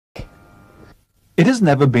It has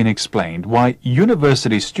never been explained why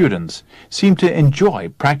university students seem to enjoy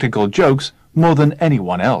practical jokes more than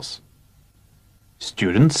anyone else.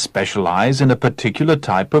 Students specialize in a particular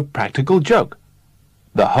type of practical joke,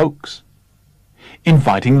 the hoax.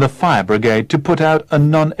 Inviting the fire brigade to put out a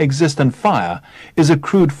non-existent fire is a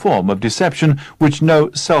crude form of deception which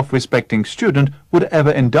no self-respecting student would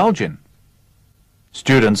ever indulge in.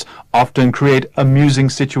 Students often create amusing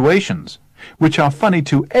situations, which are funny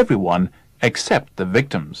to everyone except the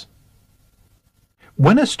victims.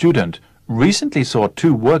 When a student recently saw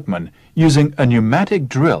two workmen using a pneumatic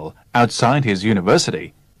drill outside his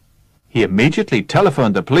university, he immediately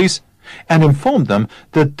telephoned the police and informed them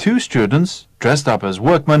that two students dressed up as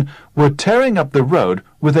workmen were tearing up the road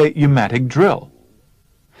with a pneumatic drill.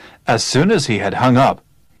 As soon as he had hung up,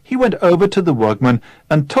 he went over to the workmen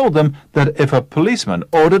and told them that if a policeman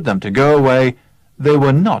ordered them to go away, they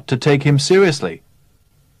were not to take him seriously.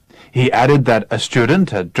 He added that a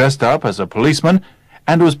student had dressed up as a policeman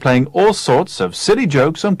and was playing all sorts of silly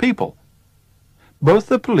jokes on people. Both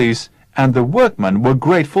the police and the workmen were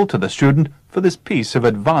grateful to the student for this piece of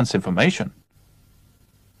advance information.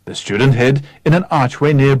 The student hid in an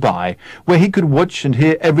archway nearby where he could watch and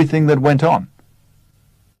hear everything that went on.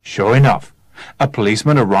 Sure enough, a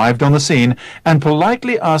policeman arrived on the scene and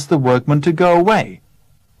politely asked the workman to go away.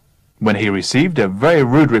 When he received a very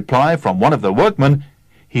rude reply from one of the workmen,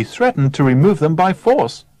 he threatened to remove them by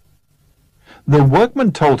force. The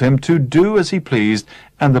workman told him to do as he pleased,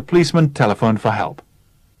 and the policeman telephoned for help.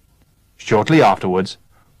 Shortly afterwards,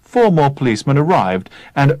 4 more policemen arrived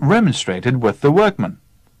and remonstrated with the workman.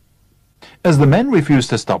 As the men refused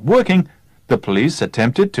to stop working, the police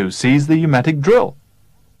attempted to seize the pneumatic drill.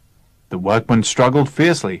 The workmen struggled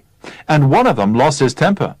fiercely, and one of them lost his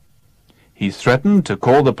temper. He threatened to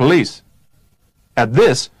call the police. At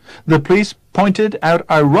this, the police pointed out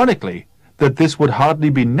ironically that this would hardly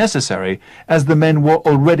be necessary as the men were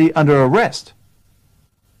already under arrest.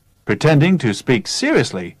 Pretending to speak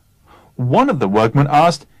seriously, one of the workmen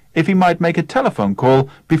asked if he might make a telephone call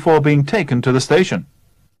before being taken to the station.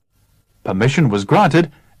 Permission was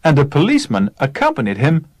granted, and a policeman accompanied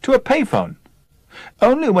him to a payphone.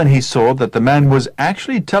 Only when he saw that the man was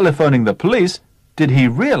actually telephoning the police did he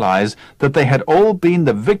realize that they had all been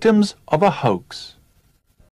the victims of a hoax.